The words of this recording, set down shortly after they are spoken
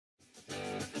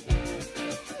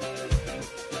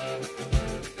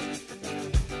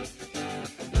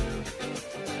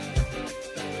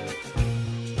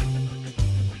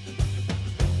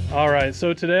Alright,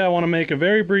 so today I want to make a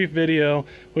very brief video,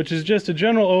 which is just a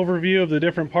general overview of the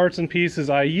different parts and pieces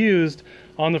I used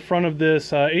on the front of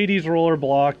this 80s roller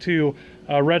block to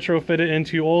retrofit it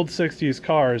into old 60s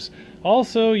cars.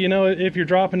 Also, you know, if you're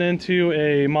dropping into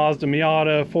a Mazda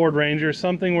Miata, Ford Ranger,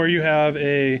 something where you have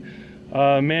a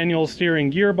manual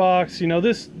steering gearbox, you know,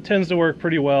 this tends to work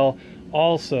pretty well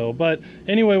also. But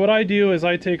anyway, what I do is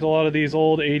I take a lot of these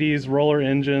old 80s roller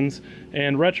engines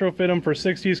and retrofit them for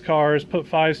 60s cars, put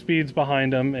 5 speeds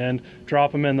behind them, and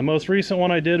drop them in. The most recent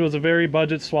one I did was a very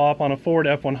budget swap on a Ford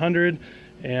F100,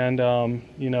 and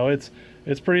you know, it's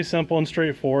pretty simple and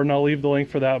straightforward, and I'll leave the link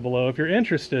for that below if you're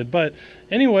interested. But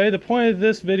anyway, the point of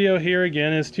this video here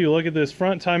again is to look at this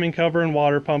front timing cover and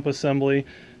water pump assembly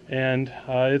and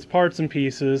its parts and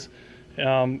pieces.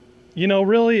 You know,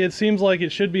 really, it seems like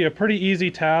it should be a pretty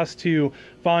easy task to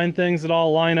find things that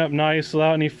all line up nice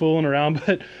without any fooling around,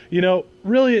 but, you know,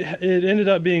 really it ended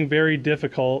up being very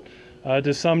difficult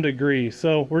to some degree.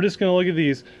 So we're just going to look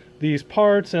at these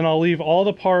parts, and I'll leave all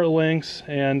the part links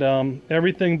and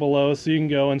everything below so you can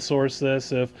go and source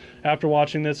this if, after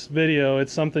watching this video,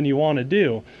 it's something you want to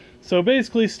do. So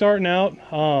basically, starting out,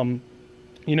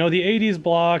 you know, the 80s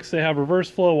blocks, they have reverse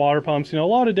flow water pumps, you know, a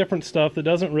lot of different stuff that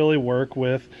doesn't really work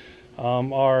with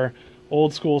our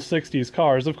old school 60s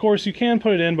cars. Of course, you can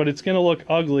put it in, but it's going to look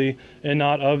ugly and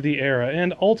not of the era.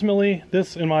 And ultimately,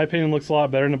 this, in my opinion, looks a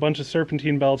lot better than a bunch of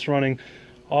serpentine belts running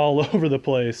all over the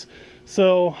place.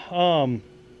 So,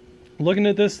 looking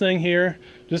at this thing here,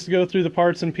 just to go through the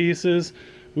parts and pieces,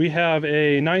 we have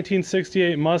a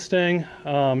 1968 Mustang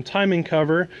timing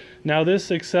cover. Now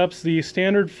this accepts the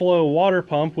standard flow water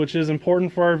pump, which is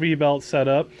important for our V-belt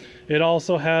setup. It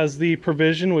also has the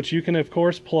provision, which you can of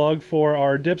course plug for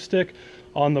our dipstick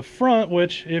on the front,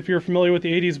 which, if you're familiar with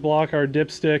the 80s block, our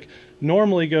dipstick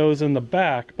normally goes in the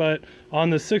back. But on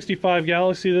the 65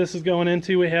 Galaxy this is going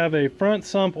into, we have a front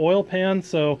sump oil pan,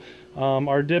 so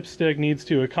our dipstick needs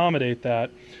to accommodate that.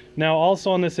 Now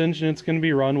also on this engine, it's going to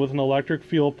be run with an electric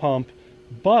fuel pump,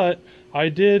 but I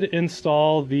did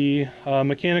install the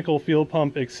mechanical fuel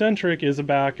pump eccentric as a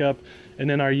backup, and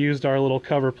then I used our little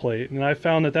cover plate. And I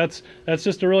found that that's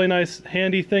just a really nice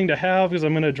handy thing to have, because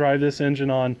I'm going to drive this engine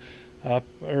on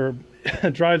or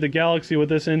drive the Galaxy with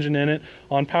this engine in it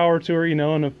on Power Tour, you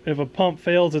know, and if a pump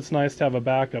fails, it's nice to have a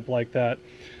backup like that.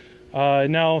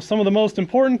 Now, some of the most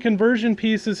important conversion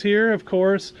pieces here, of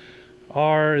course,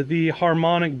 are the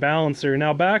Harmonic Ballancer.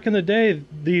 Now, back in the day,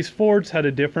 these Fords had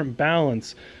a different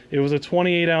balance. It was a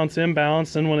 28-ounce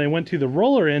imbalance, and when they went to the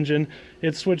roller engine,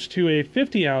 it switched to a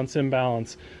 50-ounce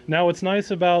imbalance. Now, what's nice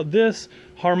about this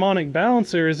Harmonic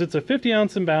Ballancer is it's a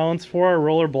 50-ounce imbalance for our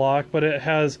roller block, but it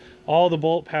has all the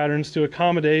bolt patterns to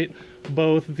accommodate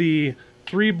both the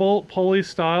 3-bolt pulley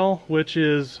style, which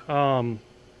is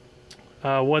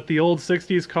what the old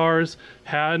 60s cars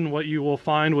had and what you will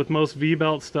find with most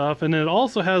V-belt stuff, and it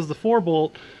also has the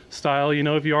 4-bolt style, you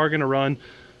know, if you are going to run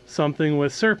something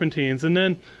with serpentines. And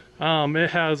then it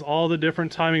has all the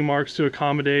different timing marks to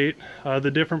accommodate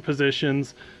the different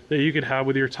positions that you could have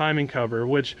with your timing cover,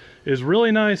 which is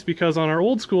really nice because on our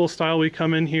old school style we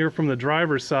come in here from the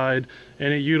driver's side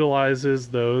and it utilizes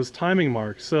those timing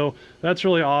marks. So that's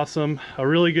really awesome, a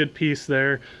really good piece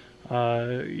there.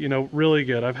 You know, really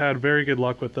good. I've had very good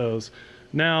luck with those.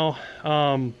 Now,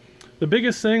 the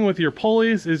biggest thing with your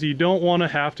pulleys is you don't want to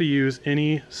have to use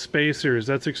any spacers.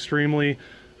 That's extremely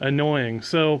annoying.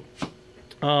 So,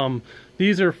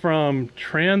 these are from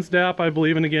Transdap, I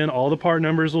believe, and again, all the part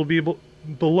numbers will be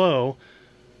below.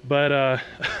 But,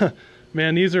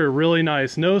 man, these are really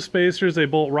nice. No spacers. They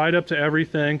bolt right up to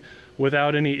everything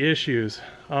without any issues.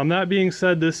 That being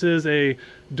said, this is a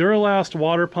Duralast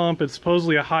water pump. It's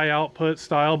supposedly a high output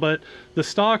style, but the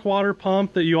stock water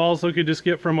pump that you also could just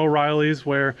get from O'Reilly's,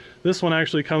 where this one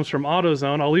actually comes from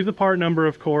AutoZone. I'll leave the part number,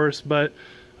 of course, but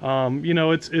you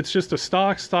know, it's just a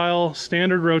stock style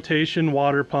standard rotation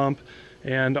water pump,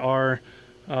 and our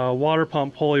water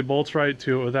pump pulley bolts right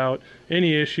to it without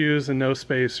any issues and no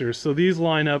spacers. So these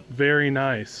line up very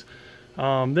nice.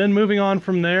 Then moving on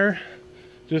from there,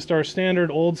 just our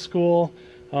standard old school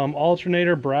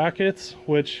alternator brackets,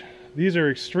 which these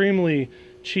are extremely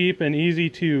cheap and easy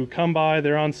to come by.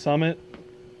 They're on Summit,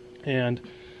 and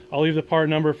I'll leave the part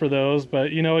number for those.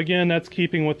 But, you know, again, that's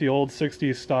keeping with the old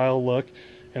 60s style look,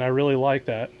 and I really like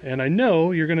that. And I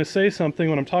know you're going to say something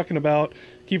when I'm talking about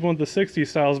keeping with the 60s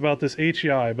styles about this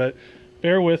HEI, but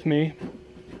bear with me.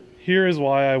 Here is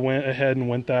why I went ahead and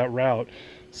went that route.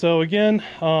 So again,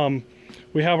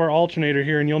 we have our alternator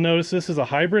here, and you'll notice this is a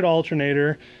hybrid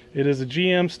alternator. It is a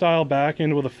GM style back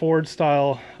end with a Ford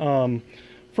style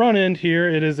front end here.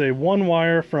 It is a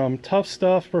 1-wire from Tuff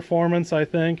Stuff Performance, I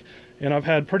think, and I've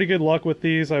had pretty good luck with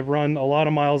these. I've run a lot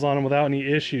of miles on them without any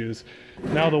issues.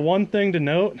 Now the one thing to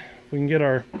note, if we can get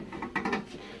our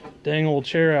dang old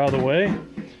chair out of the way,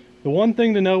 the one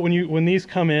thing to note when these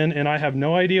come in, and I have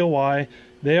no idea why,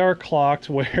 they are clocked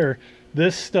where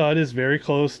this stud is very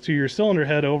close to your cylinder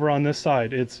head over on this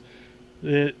side. It's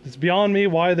beyond me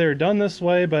why they're done this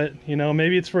way, but you know,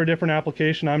 maybe it's for a different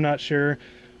application, I'm not sure.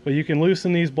 But you can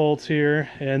loosen these bolts here,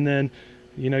 and then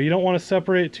you know, you don't want to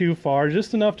separate too far,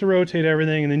 just enough to rotate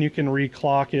everything, and then you can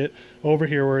reclock it over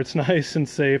here where it's nice and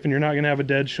safe, and you're not going to have a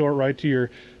dead short right to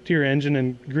your engine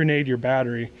and grenade your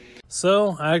battery.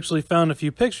 So I actually found a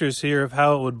few pictures here of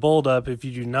how it would bolt up if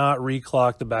you do not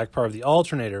reclock the back part of the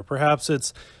alternator. Perhaps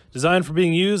it's designed for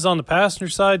being used on the passenger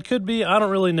side, could be, I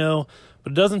don't really know,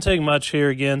 but it doesn't take much here.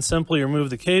 Again, simply remove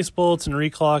the case bolts and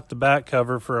reclock the back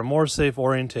cover for a more safe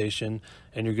orientation,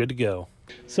 and you're good to go.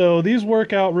 So these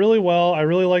work out really well. I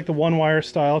really like the one wire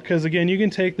style because, again, you can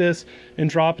take this and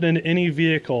drop it into any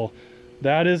vehicle.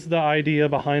 That is the idea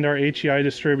behind our HEI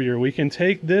distributor. We can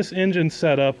take this engine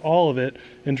setup, all of it,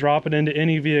 and drop it into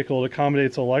any vehicle. It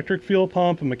accommodates electric fuel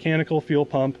pump, a mechanical fuel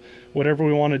pump, whatever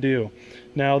we want to do.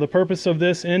 Now the purpose of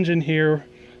this engine here,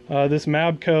 this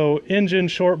Mabco engine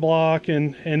short block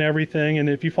and everything, and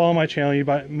if you follow my channel you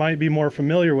might be more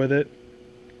familiar with it,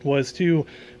 was to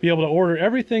be able to order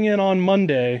everything in on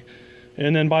Monday,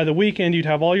 and then by the weekend you'd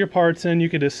have all your parts in. You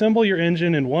could assemble your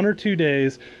engine in 1 or 2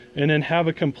 days and then have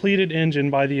a completed engine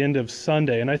by the end of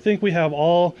Sunday. And I think we have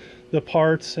all the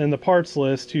parts and the parts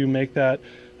list to make that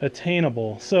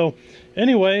attainable. So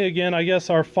anyway, again, I guess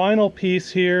our final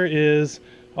piece here is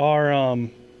our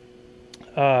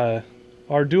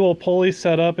dual pulley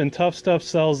setup, and Tuff Stuff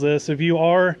sells this. If you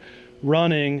are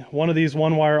running one of these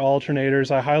one wire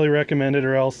alternators, I highly recommend it,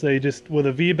 or else they just, with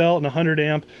a V-belt and 100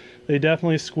 amp, they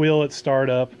definitely squeal at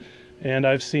startup. And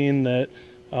I've seen that,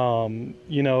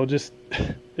 you know, just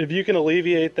if you can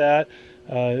alleviate that,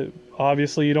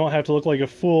 obviously you don't have to look like a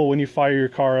fool when you fire your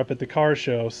car up at the car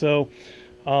show. So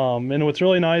and what's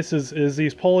really nice is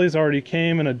these pulleys already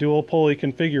came in a dual pulley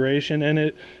configuration, and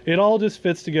it all just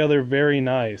fits together very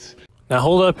nice. Now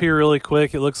hold up here really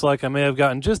quick. It looks like I may have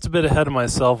gotten just a bit ahead of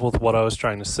myself with what I was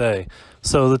trying to say.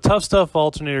 So the Tuff Stuff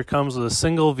alternator comes with a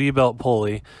single V-belt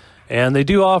pulley, and they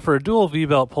do offer a dual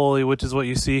V-belt pulley, which is what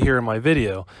you see here in my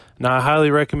video. Now I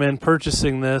highly recommend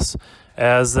purchasing this,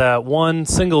 as that one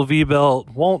single V-belt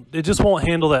just won't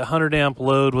handle that 100 amp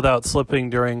load without slipping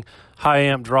during high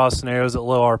amp draw scenarios at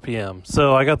low RPM.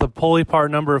 So I got the pulley part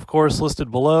number, of course,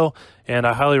 listed below, and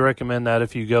I highly recommend that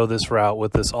if you go this route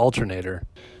with this alternator.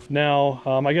 Now,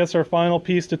 I guess our final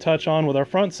piece to touch on with our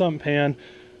front sump pan,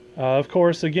 of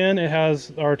course, again, it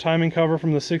has our timing cover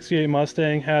from the 68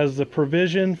 Mustang, has the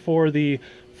provision for the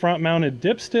front mounted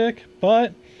dipstick,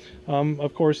 but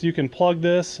of course you can plug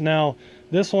this. Now,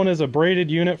 this one is a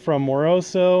braided unit from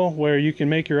Moroso, where you can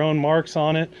make your own marks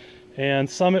on it, and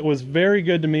Summit was very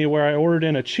good to me, where I ordered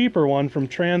in a cheaper one from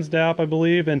Transdap, I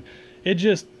believe, and it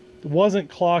just wasn't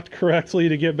clocked correctly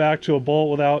to get back to a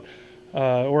bolt without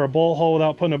or a bolt hole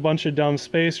without putting a bunch of dumb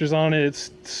spacers on it.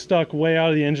 It's stuck way out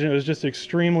of the engine. It was just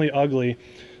extremely ugly.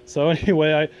 So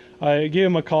anyway, I gave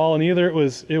him a call, and either it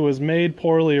was made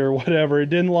poorly or whatever. It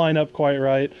didn't line up quite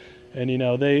right, and you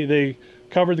know, they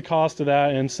covered the cost of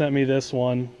that and sent me this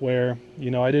one, where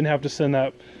you know, I didn't have to send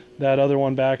that other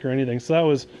one back or anything. So that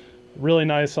was really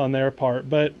nice on their part.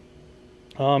 But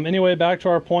anyway, back to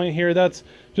our point here. That's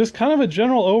just kind of a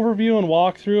general overview and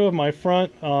walkthrough of my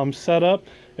front setup.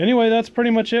 Anyway, that's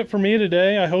pretty much it for me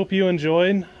today. I hope you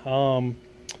enjoyed.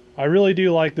 I really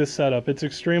do like this setup. It's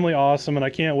extremely awesome, and I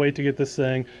can't wait to get this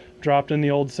thing dropped in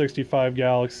the old 65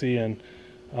 Galaxy and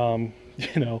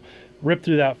you know, rip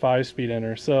through that 5-speed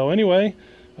enter. So anyway,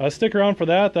 stick around for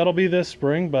that. That'll be this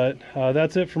spring, but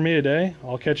that's it for me today.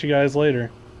 I'll catch you guys later.